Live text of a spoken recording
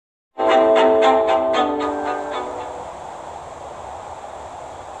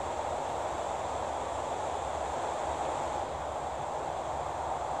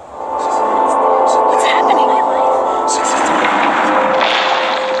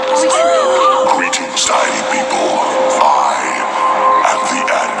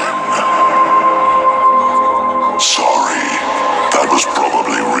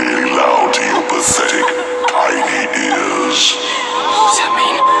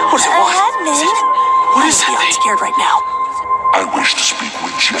scared right now. I wish to speak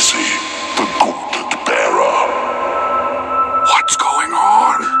with Jesse, the gauntlet bearer. What's going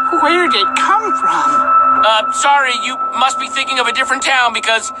on? Where'd it come from? Sorry, you must be thinking of a different town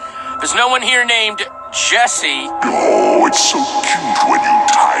because there's no one here named Jesse. Oh, it's so cute when you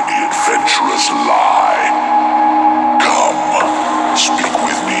tiny adventurers lie. Come, speak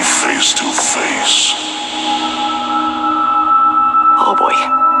with me face to face. Oh boy.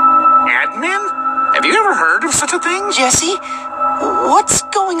 Admin? Have you ever heard of such a thing? Jesse, what's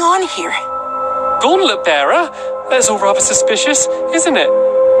going on here? Gauntlet bearer? That's all rather suspicious, isn't it?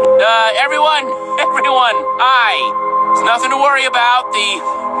 Everyone, hi. There's nothing to worry about.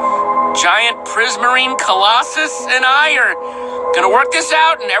 The giant prismarine colossus and I are gonna work this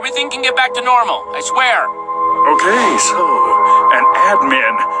out and everything can get back to normal, I swear. Okay, so, an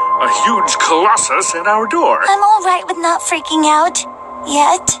admin, a huge colossus at our door. I'm all right with not freaking out.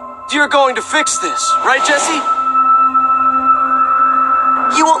 Yet. You're going to fix this, right, Jesse?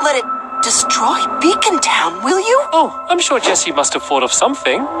 You won't let it destroy Beacon Town, will you? Oh, I'm sure Jesse must have thought of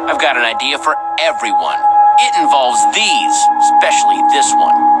something. I've got an idea for everyone. It involves these, especially this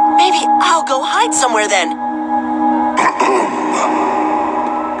one. Maybe I'll go hide somewhere then.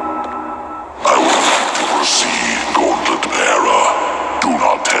 I will have to proceed, gauntlet bearer. Do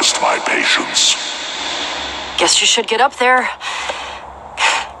not test my patience. Guess you should get up there.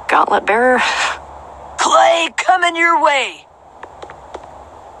 Gauntlet bearer. Clay, coming your way.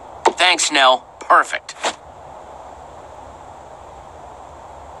 Thanks, Nell. Perfect.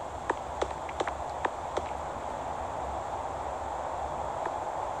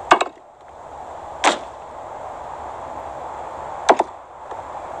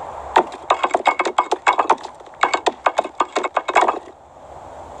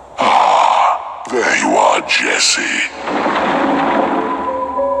 There you are, Jesse.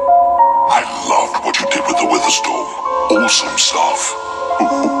 I loved what you did with the Witherstorm. Awesome stuff.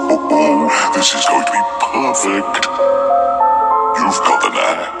 Oh, this is going to be perfect. You've got the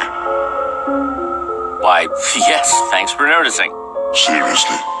knack. Why, yes, thanks for noticing.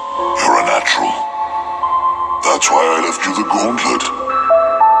 Seriously, you're a natural. That's why I left you the gauntlet.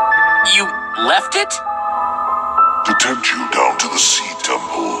 You left it? To tempt you down to the Sea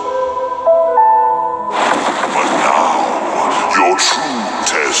Temple. But now, your true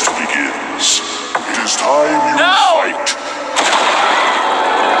test begins. It is time you fight.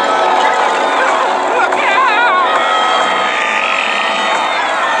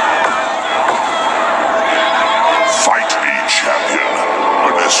 Fight me, champion.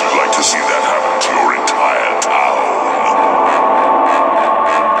 Unless you'd like to see that happen to your entire town.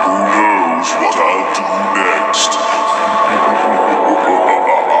 Who knows what I'll do next?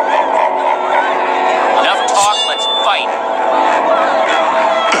 Enough talk, let's fight.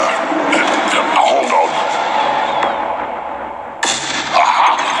 Hold on. Aha!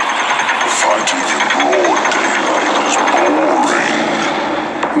 Fighting in broad daylight is boring.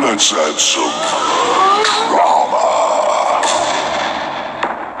 Let's add some drama.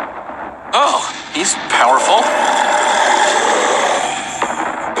 Oh, he's powerful.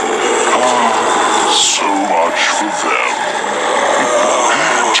 So much for them.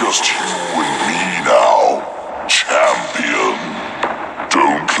 Just you and me now, champion.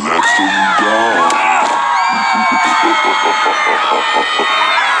 Don't let them down.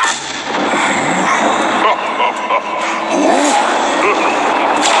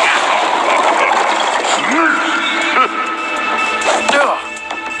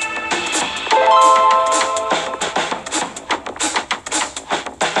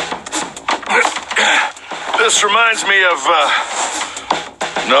 This reminds me of,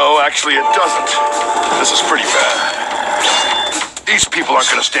 no, actually it doesn't. This is pretty bad. These people aren't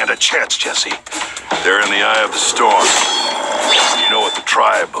going to stand a chance, Jesse. They're in the eye of the storm. You know what the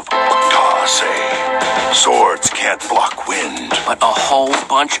tribe of Utah say. Swords can't block wind. But a whole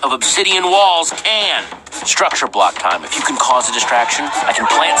bunch of obsidian walls can. Structure block time. If you can cause a distraction, I can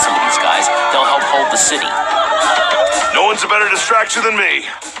plant some of these guys. They'll help hold the city. No one's a better distraction than me.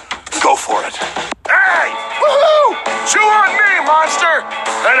 Go for it. Hey! Woohoo! Chew on me, monster!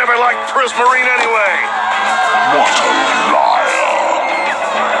 I never liked Prismarine anyway. What a liar.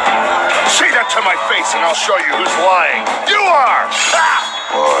 Say that to my face and I'll show you who's lying. You are! Ah!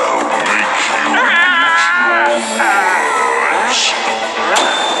 I'll make you eat your words.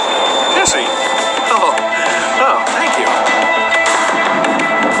 Jesse. Oh, thank you.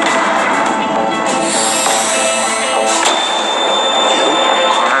 You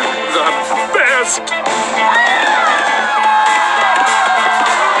are the best.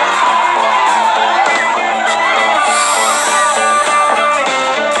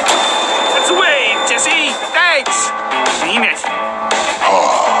 It's away, Jesse. Hey,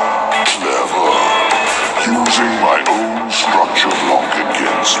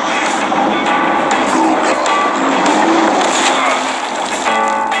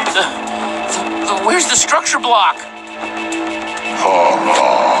 Where's the structure block?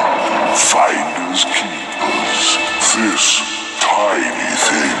 Finders keepers. This tiny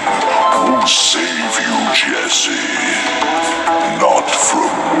thing will save you, Jesse. Not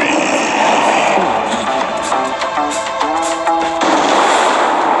from me.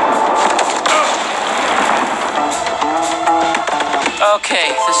 Okay,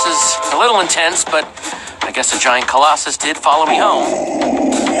 this is a little intense, but I guess a giant colossus did follow me home.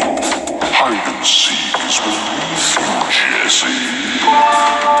 Hide and seek is beneath you, Jesse.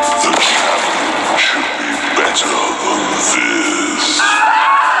 The challenge should be better than this.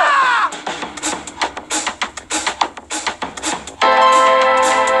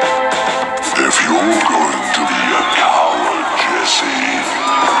 If you're going to be a coward, Jesse,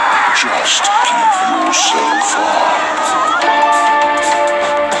 just give yourself up.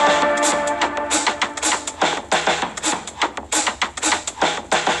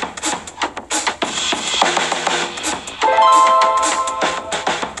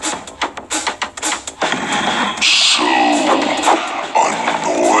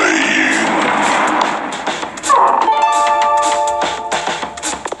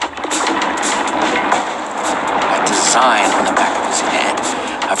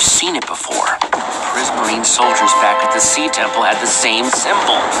 Soldiers back at the Sea Temple had the same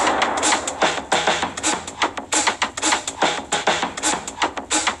symbol.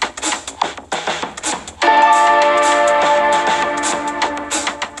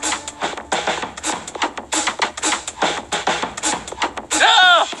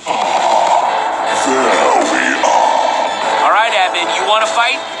 Ah! There we are. All right, Abin, you want to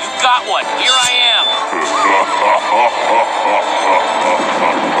fight? You got one. Here I am.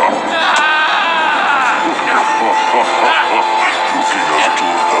 Looking a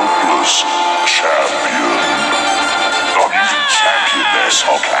little helpless, champion. I'm using champion there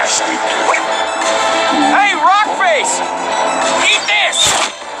sarcastically. Hey, Rockface! Eat this!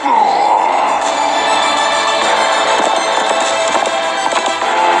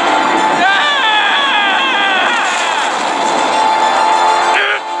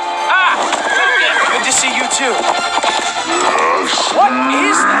 Good to see you too. Yes. What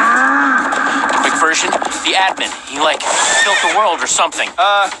is that? Quick version, the admin. He, built the world or something.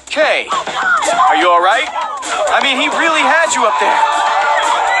 Kay. Are you alright? I mean, he really had you up there.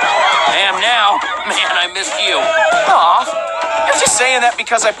 I am now. Man, I missed you. Aw. You're just saying that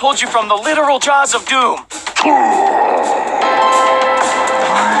because I pulled you from the literal jaws of doom.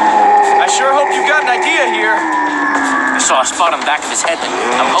 I sure hope you got an idea here. I saw a spot on the back of his head that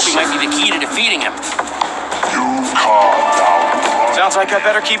I'm hoping might be the key to defeating him. You calm down. Sounds like I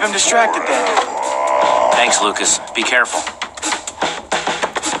better keep him distracted then. Thanks, Lucas. Be careful.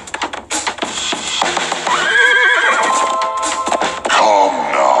 Come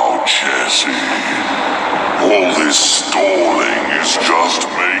now, Jesse. All this stalling is just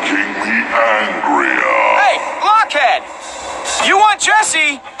making me angrier. Hey, blockhead! You want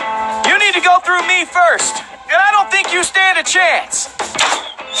Jesse? You need to go through me first. And I don't think you stand a chance.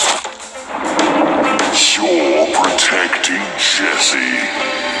 You're protecting Jesse.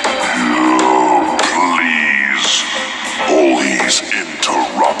 Please. All these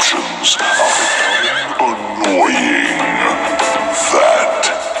interruptions are becoming annoying. That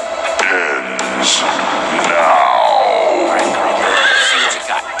ends now. See what you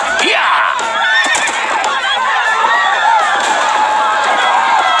got. Yeah!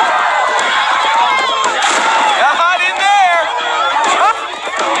 Hot in there! Huh?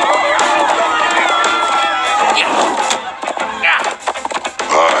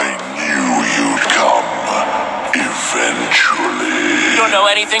 I knew you'd come. Eventually. You don't know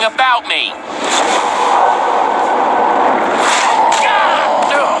anything about me.